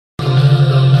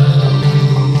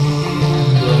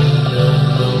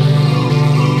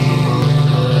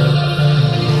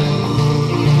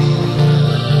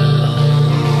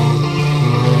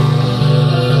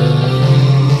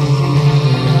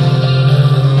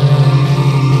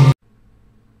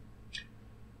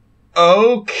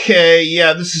Okay,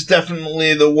 yeah, this is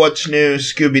definitely the What's New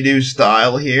Scooby-Doo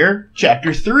style here.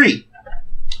 Chapter 3.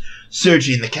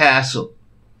 Searching the castle.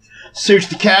 Search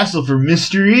the castle for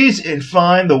mysteries and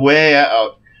find the way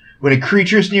out. When a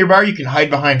creature is nearby, you can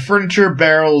hide behind furniture,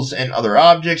 barrels, and other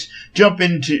objects. Jump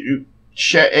into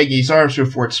Shaggy's arms to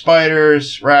afford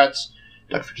spiders, rats.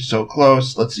 Duck is so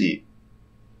close. Let's see.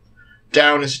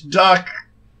 Down is duck.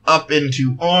 Up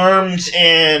into arms,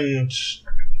 and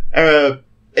A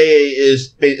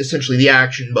is essentially the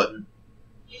action button.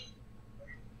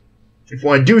 If you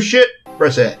want to do shit,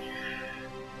 press A.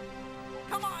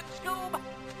 Come on, Scoob!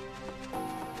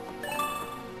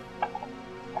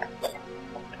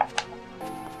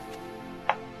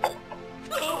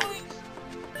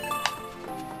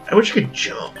 I wish you could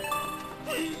jump.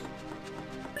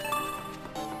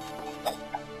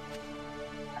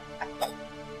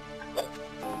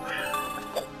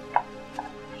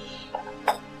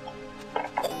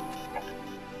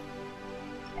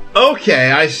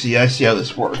 Okay, I see how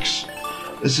this works.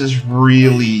 This is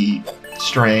really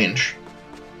strange.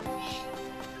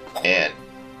 And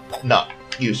not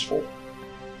useful.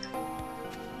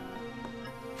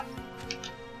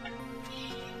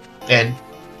 And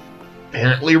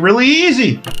apparently really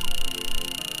easy.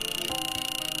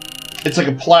 It's like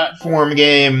a platform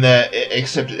game that,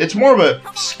 except it's more of a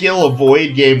skill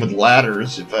avoid game with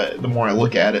ladders, the more I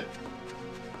look at it.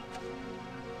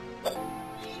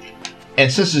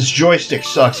 And since this joystick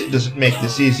sucks, it doesn't make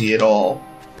this easy at all.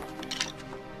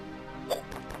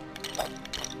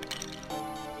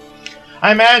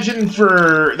 I imagine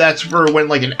that's for when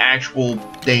like an actual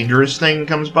dangerous thing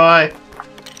comes by.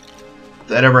 If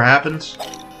that ever happens.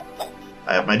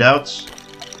 I have my doubts.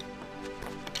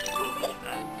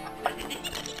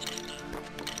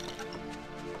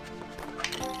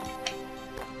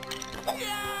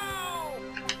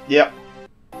 Yep.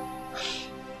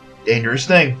 Dangerous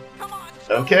thing.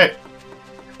 Okay.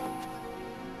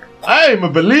 I'm a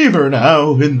believer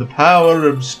now in the power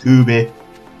of Scooby.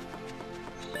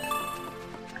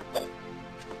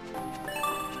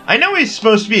 I know he's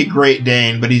supposed to be a Great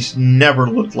Dane, but he's never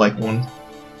looked like one.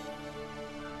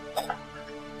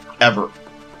 Ever.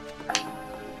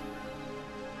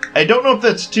 I don't know if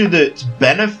that's to its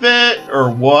benefit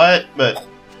or what, but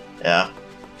yeah.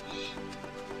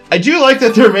 I do like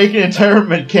that they're making an entire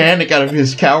mechanic out of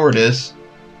his cowardice.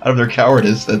 Out of their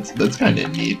cowardice. That's kind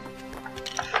of neat.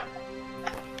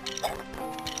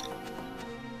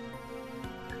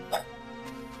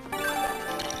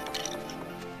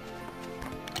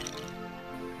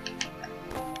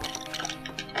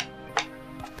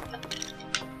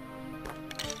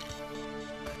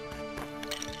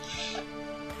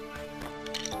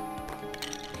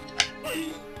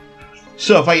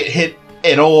 So if I get hit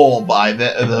at all by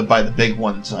the big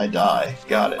ones, I die.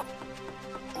 Got it.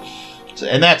 So,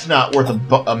 and that's not worth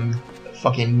a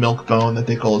fucking milk bone that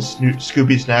they call a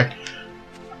Scooby snack.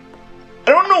 I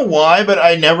don't know why, but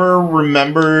I never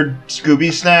remembered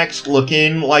Scooby snacks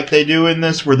looking like they do in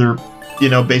this, where they're, you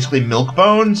know, basically milk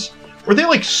bones. Were they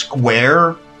like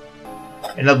square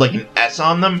and had like an S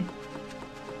on them?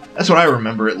 That's what I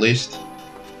remember, at least.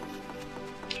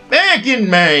 Back in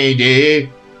my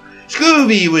day,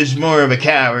 Scooby was more of a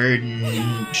coward,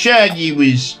 and Shaggy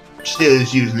was still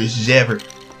as useless as ever.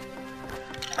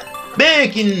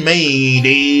 Back in my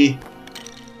day.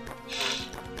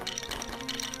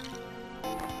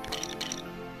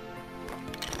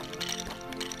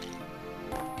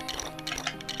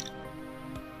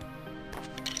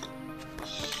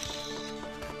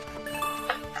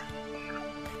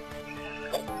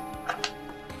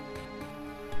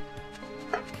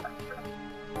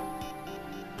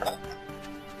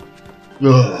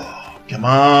 Ugh, come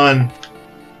on.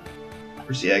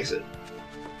 Where's the exit?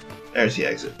 There's the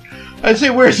exit. I'd say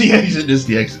where's the exit is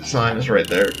the exit sign. It's right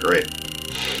there. Great.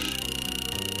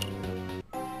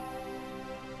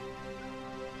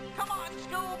 Come on,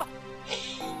 Scoob.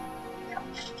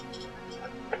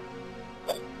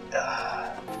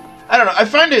 I don't know. I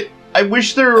find it... I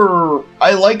wish there were...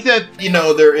 I like that, you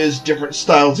know, there is different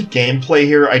styles of gameplay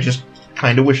here. I just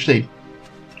kind of wish they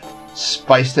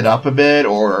spiced it up a bit,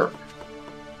 or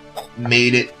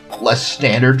made it less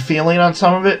standard feeling on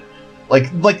some of it.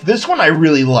 Like this one I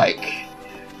really like.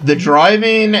 The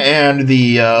driving and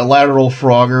the lateral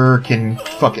Frogger can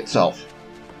fuck itself.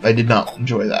 I did not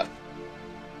enjoy that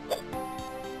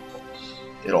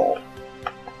at all.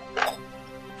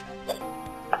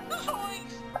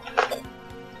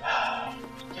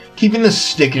 Keeping the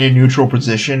stick in a neutral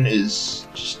position is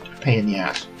just a pain in the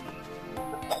ass.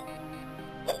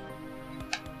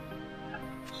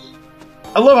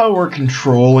 I love how we're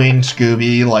controlling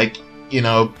Scooby like you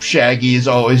know, Shaggy is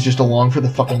always just along for the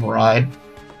fucking ride.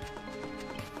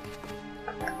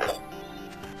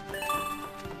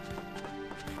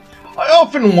 I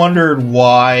often wondered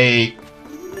why,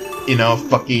 you know,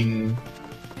 fucking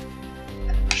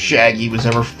Shaggy was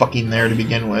ever fucking there to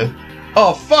begin with.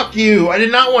 Oh, fuck you! I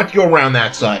did not want to go around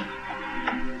that side.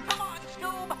 Come on,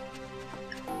 Scoob.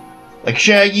 Like,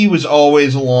 Shaggy was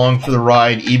always along for the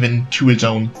ride, even to his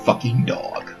own fucking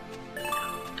dog.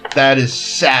 That is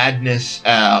sadness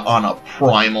on a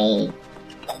primal,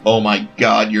 oh my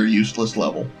god, you're useless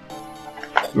level.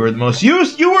 You are the most you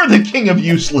are the king of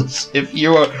useless if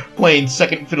you are playing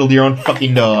second fiddle to your own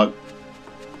fucking dog.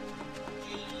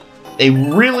 They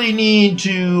really need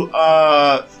to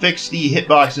fix the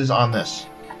hitboxes on this.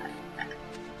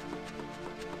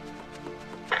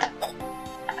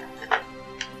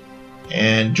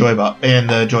 And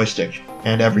the joystick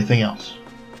and everything else.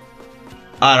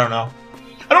 I don't know.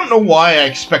 I don't know why I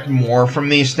expect more from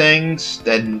these things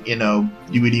than, you know,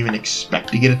 you would even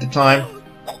expect to get at the time.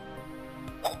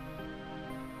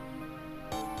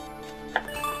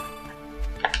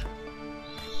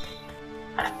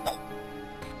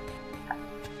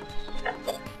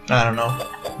 I don't know.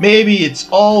 Maybe it's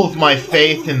all of my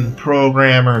faith in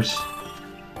programmers.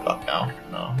 Fuck no.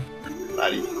 No.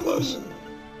 Not even close.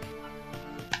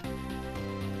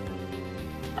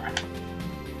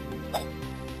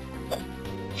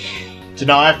 So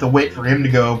now I have to wait for him to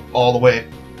go all the way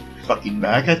fucking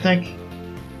back, I think.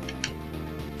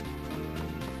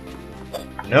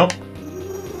 Nope.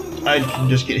 I can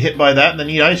just get hit by that and then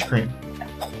eat ice cream.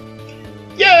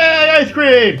 Yay, ice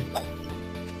cream!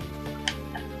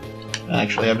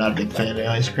 Actually, I'm not a big fan of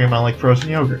ice cream. I like frozen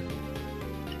yogurt.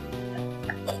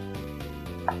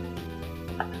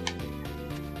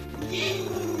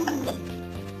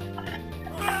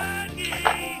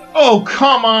 Oh,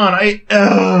 come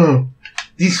on!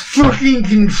 These fucking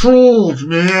controls,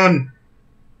 man!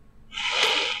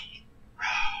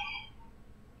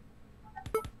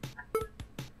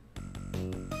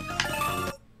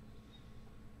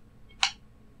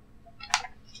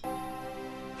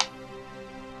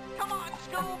 Come on,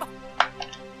 Scoob.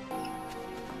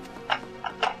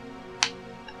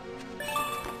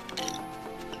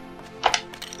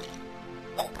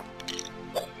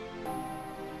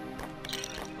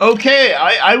 Okay,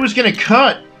 I was gonna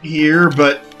cut here,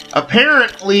 but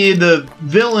apparently the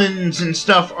villains and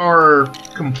stuff are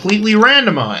completely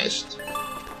randomized.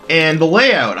 And the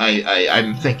layout,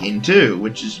 I'm thinking, too,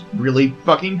 which is really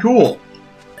fucking cool.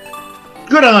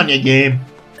 Good on you, game.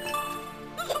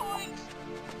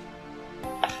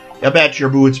 I bet your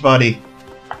boots, buddy.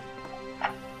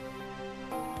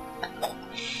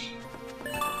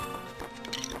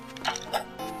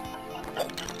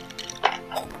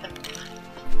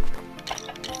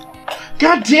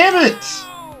 God damn it!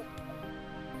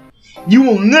 You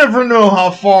will never know how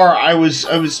far I was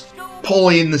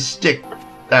pulling the stick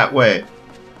that way.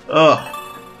 Ugh.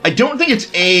 I don't think it's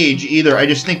age either. I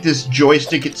just think this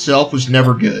joystick itself was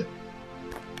never good.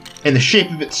 And the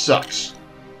shape of it sucks.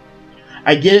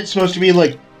 I get it's supposed to be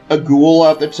like a ghoul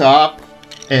at the top,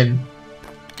 and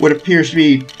what appears to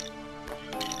be,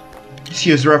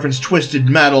 see as the reference, twisted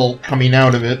metal coming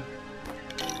out of it.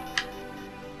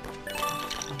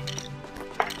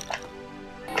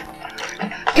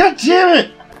 God damn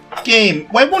it! Game,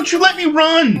 why won't you let me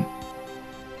run?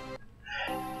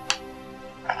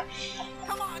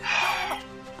 Come on,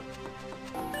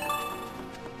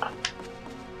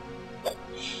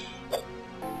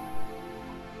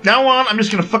 Now on, I'm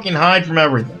just gonna fucking hide from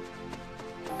everything.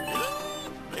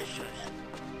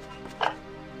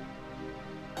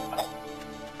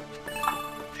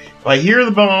 If I hear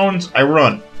the bones, I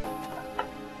run.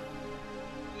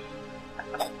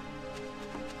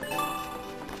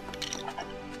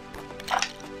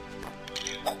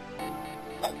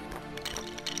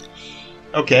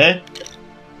 Okay.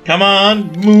 Come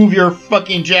on, move your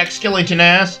fucking Jack Skellington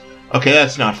ass. Okay,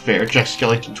 that's not fair. Jack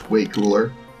Skellington's way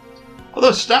cooler.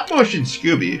 Although stop-motion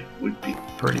Scooby would be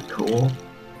pretty cool.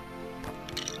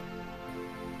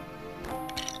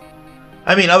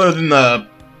 I mean, other than the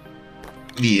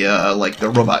like the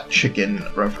robot chicken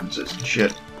references and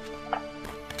shit.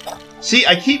 See,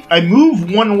 I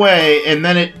move one way and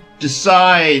then it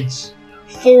decides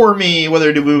for me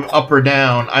whether to move up or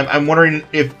down. I'm wondering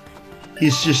if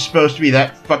he's just supposed to be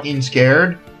that fucking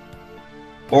scared,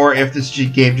 or if this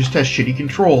game just has shitty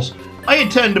controls. I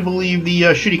intend to believe the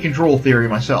shitty control theory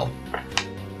myself.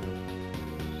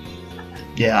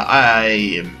 Yeah, I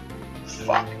am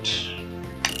fucked.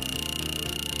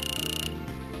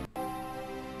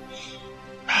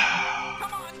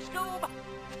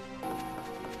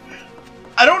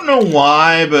 I don't don't know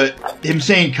why, but him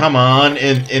saying "come on"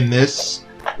 in this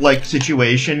like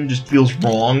situation just feels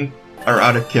wrong, or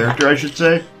out of character, I should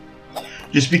say.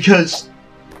 Just because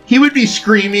he would be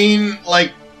screaming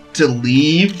like to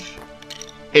leave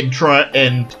and try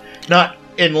and not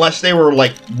unless they were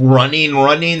like running.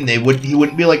 He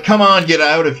wouldn't be like, "Come on, get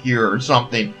out of here" or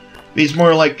something. He's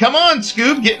more like, "Come on,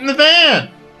 Scoob, get in the van.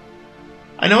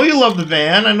 I know you love the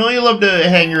van. I know you love to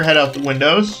hang your head out the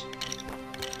windows."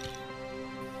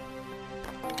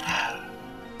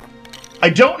 I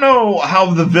don't know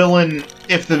how the villain,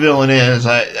 if the villain is.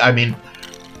 I mean,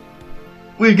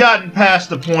 we've gotten past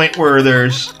the point where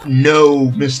there's no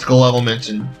mystical elements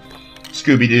in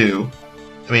Scooby-Doo.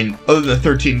 I mean, other than the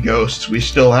 13 Ghosts, we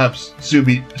still have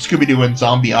Scooby-Doo and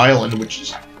Zombie Island, which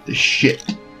is the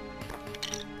shit.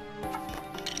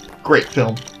 Great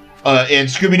film. And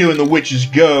Scooby-Doo and the Witch's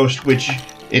Ghost, which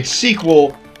its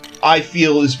sequel, I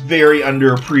feel, is very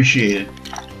underappreciated.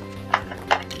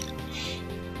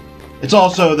 It's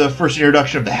also the first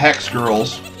introduction of the Hex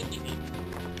Girls,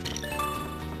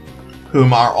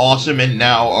 whom are awesome and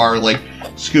now are like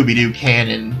Scooby-Doo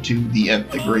canon to the nth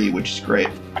degree, which is great.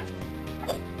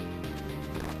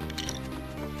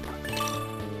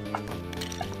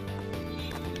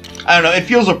 I don't know, it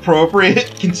feels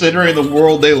appropriate considering the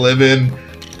world they live in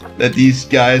that these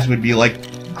guys would be like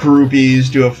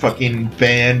groupies to a fucking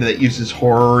band that uses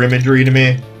horror imagery to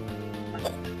me.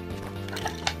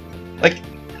 Like,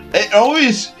 it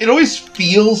always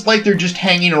feels like they're just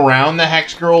hanging around the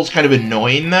Hex Girls, kind of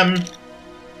annoying them,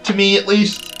 to me at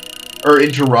least, or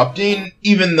interrupting,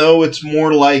 even though it's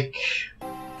more like...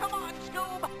 Come on,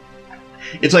 Scoob.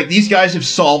 It's like these guys have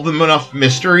solved them enough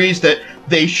mysteries that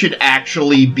they should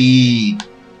actually be,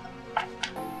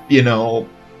 you know,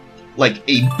 like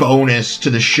a bonus to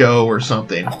the show or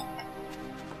something.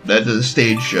 That's the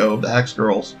stage show of the Hex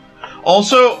Girls.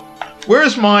 Also,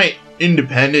 where's my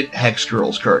independent Hex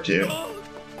Girls cartoon?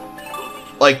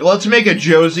 Like, let's make a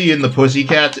Josie and the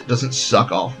Pussycats that doesn't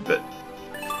suck off of it.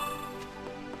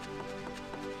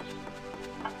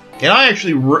 And I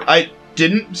actually, I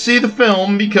didn't see the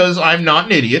film because I'm not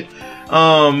an idiot.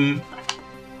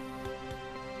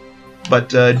 But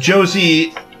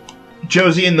Josie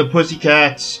and the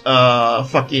Pussycats,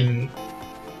 fucking,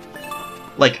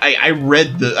 like, I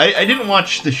read the, I didn't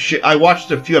watch the shit, I watched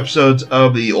a few episodes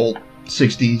of the old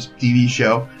 60s TV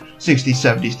show, 60s,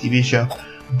 70s TV show,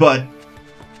 but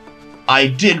I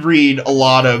did read a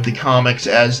lot of the comics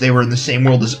as they were in the same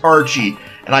world as Archie,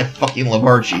 and I fucking love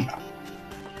Archie.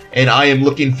 And I am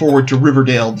looking forward to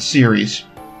Riverdale, the series.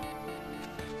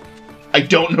 I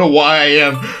don't know why I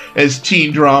am, as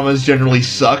teen dramas generally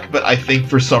suck, but I think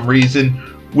for some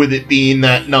reason, with it being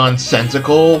that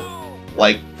nonsensical,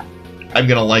 like, I'm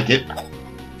gonna like it.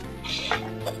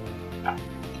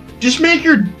 Just make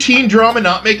your teen drama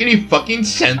not make any fucking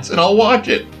sense, and I'll watch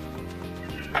it.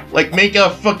 Like, make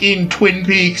a fucking Twin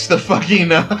Peaks the fucking,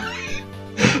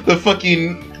 the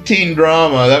fucking teen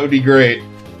drama. That would be great.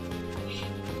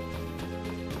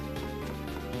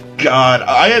 God,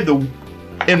 I had the...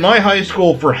 In my high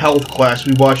school for health class,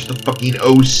 we watched the fucking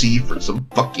OC for some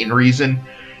fucking reason,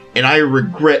 and I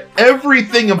regret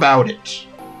everything about it.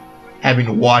 Having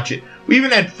to watch it. We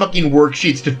even had fucking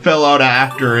worksheets to fill out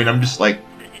after, and I'm just like...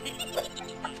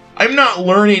 I'm not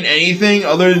learning anything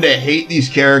other than to hate these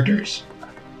characters.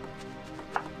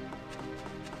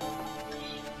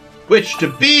 Which,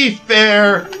 to be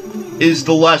fair, is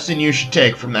the lesson you should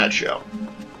take from that show.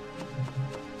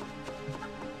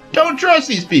 Don't trust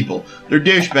these people. They're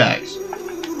douchebags.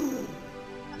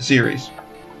 Series.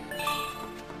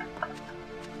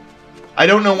 I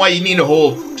don't know why you need a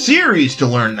whole series to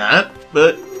learn that,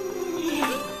 but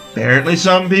apparently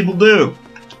some people do.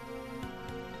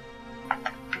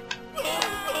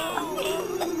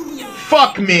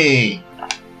 Fuck me!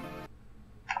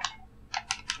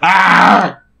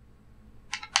 Ah!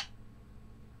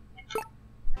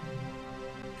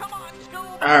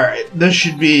 Alright, this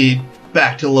should be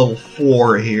back to level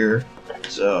 4 here.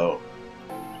 So,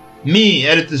 me,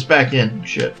 edit this back in.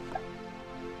 Shit.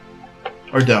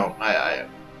 Or don't.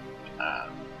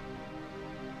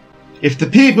 If the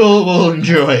people will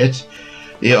enjoy it,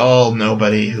 the all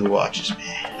nobody who watches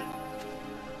me.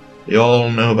 The all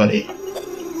nobody.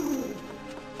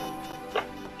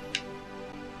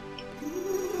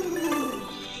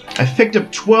 I've picked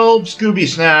up 12 Scooby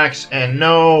snacks, and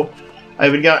no, I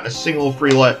haven't gotten a single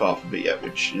free life off of it yet,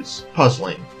 which is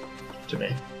puzzling to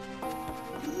me.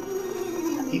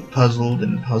 He puzzled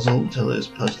and puzzled till his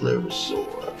puzzler was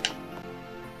sore.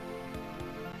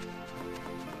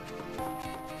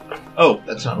 Oh,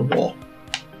 that's not a wall.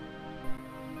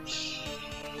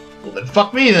 Well then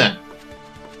fuck me then!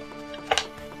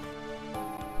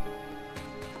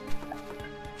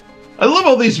 I love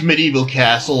all these medieval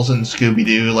castles in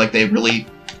Scooby-Doo. Like, they really...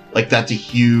 Like, that's a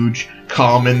huge,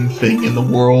 common thing in the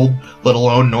world, let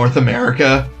alone North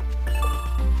America.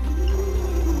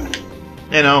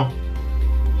 You know.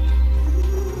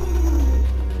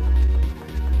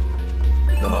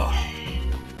 Ugh.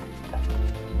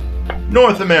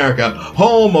 North America,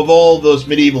 home of all those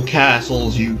medieval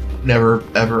castles you never,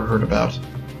 ever heard about.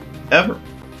 Ever.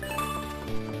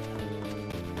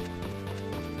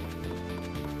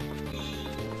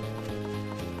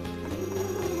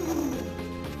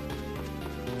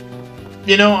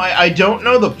 You know, I don't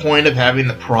know the point of having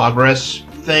the progress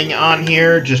thing on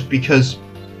here, just because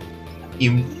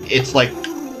it's like,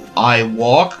 I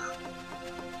walk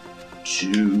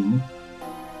to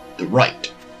the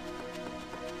right.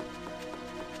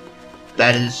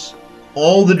 That is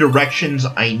all the directions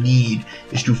I need,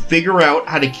 is to figure out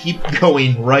how to keep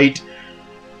going right,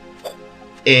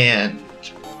 and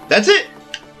that's it.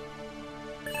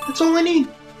 That's all I need.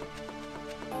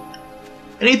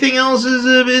 Anything else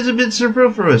is a bit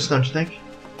superfluous, don't you think?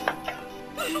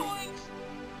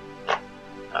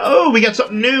 Oh, we got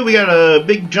something new. We got a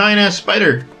big giant-ass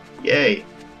spider. Yay.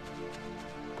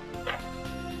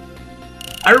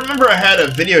 I remember I had a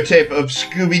videotape of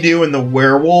Scooby-Doo and the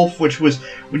werewolf, which was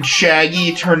when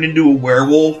Shaggy turned into a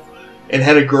werewolf and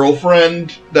had a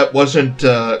girlfriend that wasn't,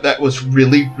 that was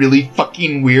really, really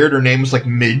fucking weird. Her name was like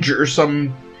Midge or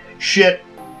some shit.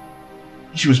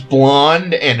 She was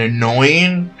blonde and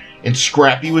annoying, and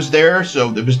Scrappy was there,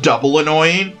 so it was double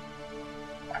annoying.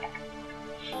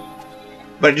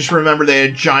 But I just remember they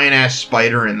had a giant-ass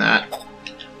spider in that.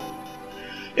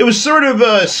 It was sort of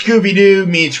a Scooby-Doo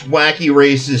meets Wacky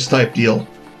Races type deal.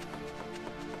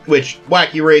 Which,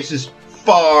 Wacky Races,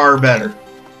 far better.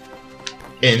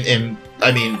 And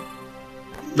I mean,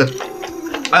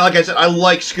 like I said, I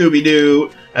like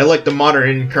Scooby-Doo, I like the modern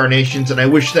incarnations, and I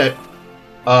wish that,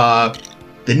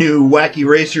 the new Wacky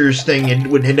Racers thing had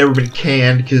never been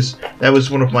canned, because that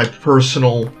was one of my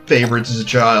personal favorites as a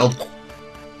child.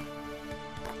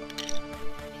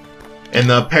 And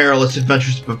the Perilous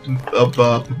Adventures of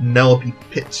Penelope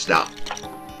Pitstop.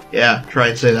 Yeah, try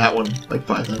and say that one like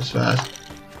 5 times fast.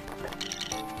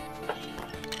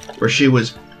 Where she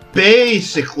was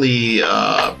basically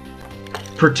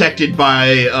protected by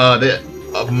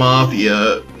the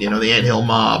mafia, you know, the Anthill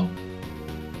Mob.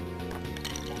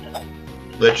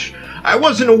 Which, I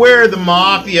wasn't aware the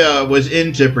Mafia was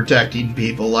into protecting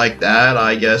people like that.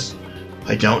 I guess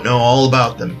I don't know all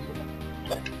about them.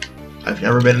 I've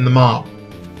never been in the mob.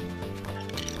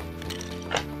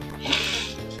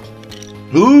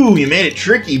 Ooh, you made it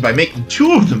tricky by making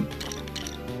 2 of them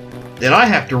that I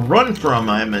have to run from,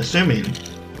 I'm assuming.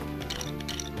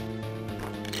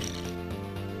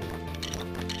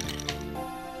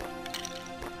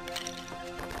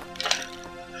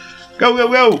 Go,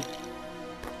 go, go!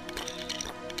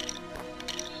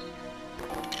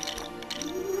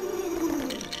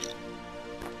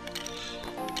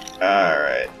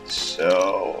 Alright,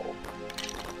 so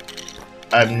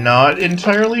I'm not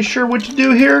entirely sure what to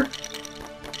do here.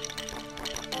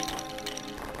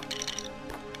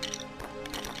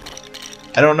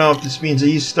 I don't know if this means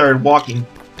he started walking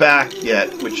back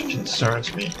yet, which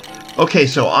concerns me. Okay,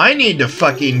 so I need to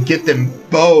fucking get them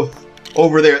both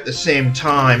over there at the same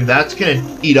time. That's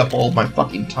gonna eat up all my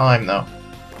fucking time, though.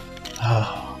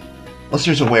 Unless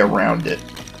there's a way around it.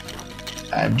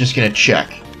 I'm just gonna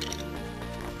check.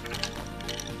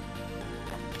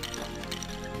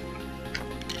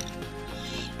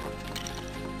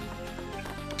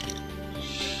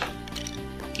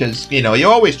 Because, you know, you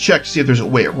always check to see if there's a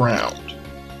way around.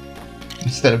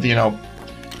 Instead of, you know,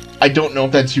 I don't know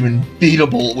if that's even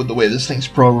beatable with the way this thing's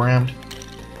programmed.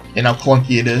 And how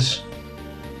clunky it is.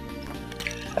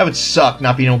 That would suck,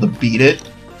 not being able to beat it.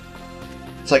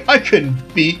 It's like, I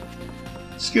couldn't beat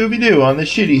Scooby-Doo on the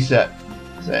shitty set.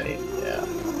 Is that it? Yeah.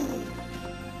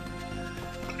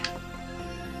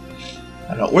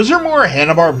 I don't know. Was there more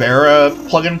Hanna-Barbera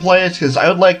plug-and-plays? Because I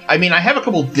would like... I mean, I have a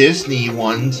couple Disney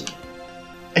ones.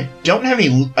 I don't have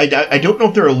any... I don't know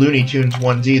if there are Looney Tunes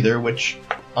ones either, which,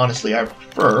 honestly, I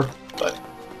prefer, but...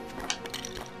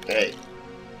 Hey.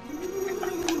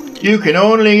 You can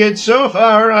only get so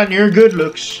far on your good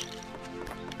looks.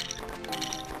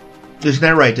 Isn't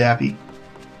that right, Dappy?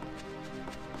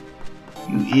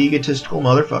 You egotistical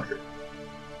motherfucker.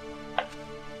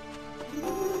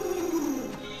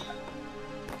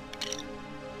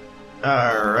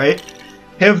 Alright.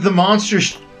 Have the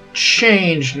monsters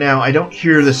changed now? I don't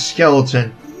hear the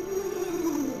skeleton.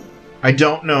 I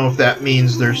don't know if that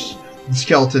means the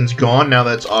skeleton's gone now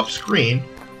that's off screen,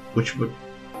 which would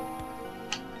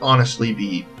honestly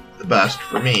be the best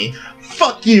for me.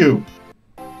 Fuck you!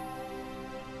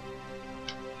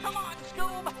 Come on,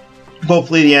 Scoob.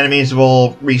 Hopefully the enemies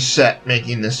will reset,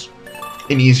 making this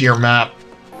an easier map.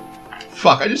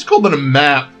 Fuck, I just called it a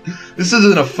map. This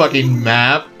isn't a fucking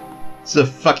map. It's a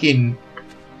fucking,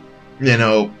 you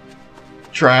know,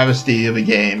 travesty of a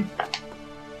game.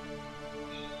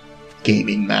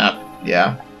 Gaming map,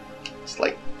 yeah. It's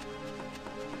like,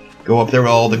 go up there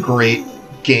with all the great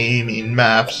gaming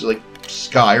maps, like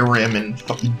Skyrim and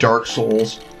fucking Dark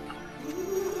Souls.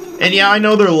 And yeah, I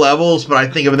know they're levels, but I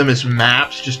think of them as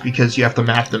maps just because you have to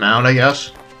map them out, I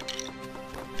guess.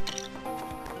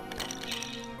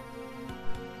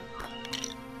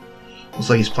 Looks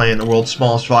like he's playing the world's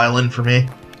smallest violin for me.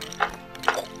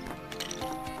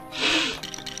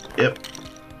 Yep.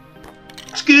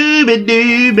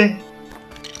 Scooby-Dooby.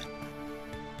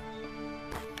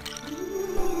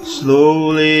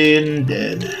 Slowly and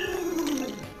dead.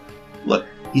 Look,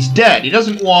 he's dead. He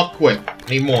doesn't walk quick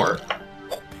anymore.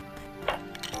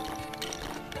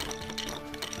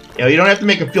 You know, you don't have to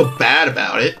make him feel bad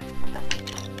about it.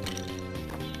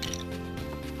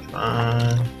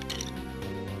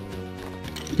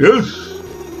 Yes.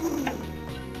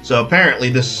 So apparently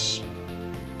this...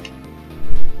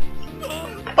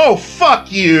 Oh,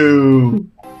 fuck you!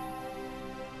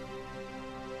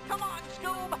 Come on,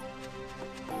 Scoob.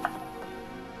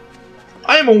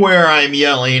 I am aware I am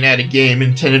yelling at a game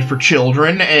intended for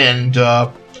children and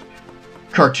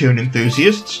cartoon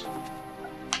enthusiasts.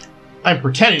 I'm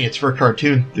pretending it's for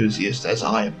cartoon enthusiasts, as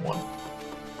I am one.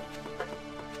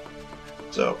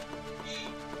 So,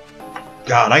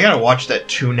 God, I gotta watch that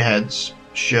Toonheads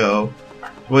show.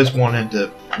 I've always wanted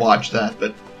to watch that,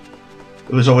 but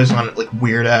it was always on at like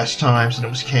weird ass times and it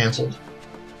was canceled.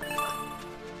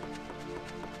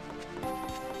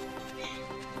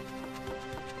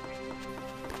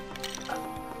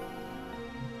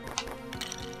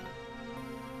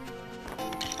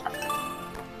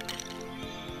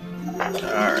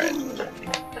 Alright.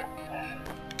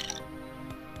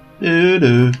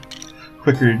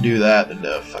 Quicker to do that than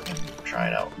to fucking try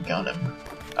and outgun him.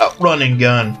 Outrun and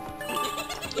gun.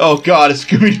 Oh god, a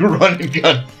Scooby-Doo run and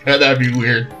gun. Yeah, that'd be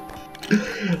weird.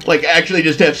 Like, actually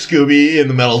just have Scooby in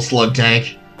the metal slug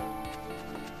tank.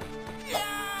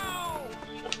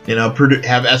 You know,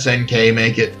 have SNK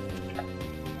make it.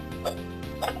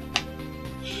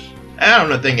 I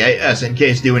don't think SNK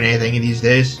is doing anything in these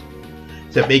days.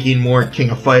 Except making more King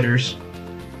of Fighters.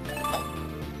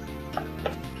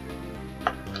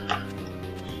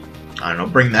 I don't know,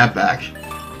 bring that back.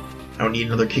 I don't need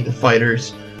another King of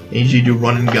Fighters. I need you to do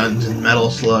running guns and metal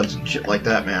slugs and shit like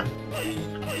that, man.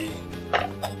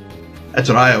 That's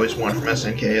what I always want from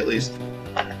SNK, at least.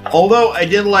 Although, I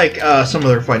did like some of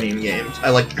their fighting games.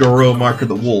 I like Goro Mark of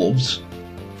the Wolves.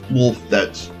 Wolf,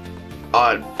 that's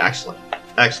excellent.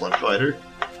 Excellent fighter.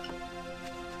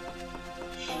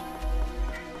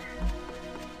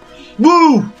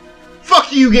 Woo!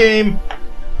 Fuck you, game!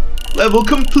 Level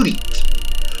complete.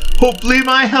 Hopefully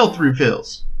my health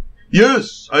refills.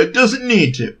 Yes, it doesn't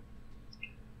need to.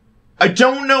 I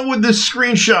don't know what this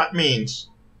screenshot means.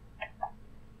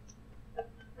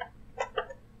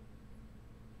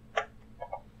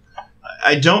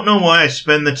 I don't know why I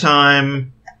spend the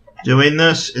time doing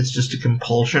this. It's just a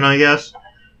compulsion, I guess.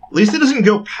 At least it doesn't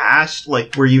go past,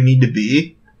 like, where you need to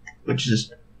be, which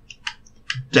is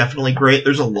definitely great.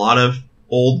 There's a lot of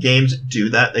old games that do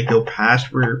that. They go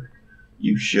past where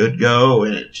you should go,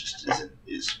 and it just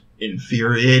is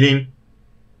infuriating.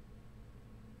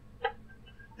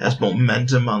 Has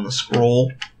momentum on the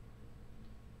scroll.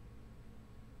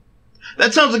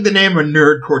 That sounds like the name of a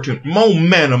nerd cartoon.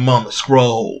 Momentum on the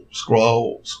scroll.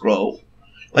 Scroll. Scroll.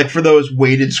 Like for those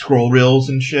weighted scroll reels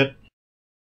and shit.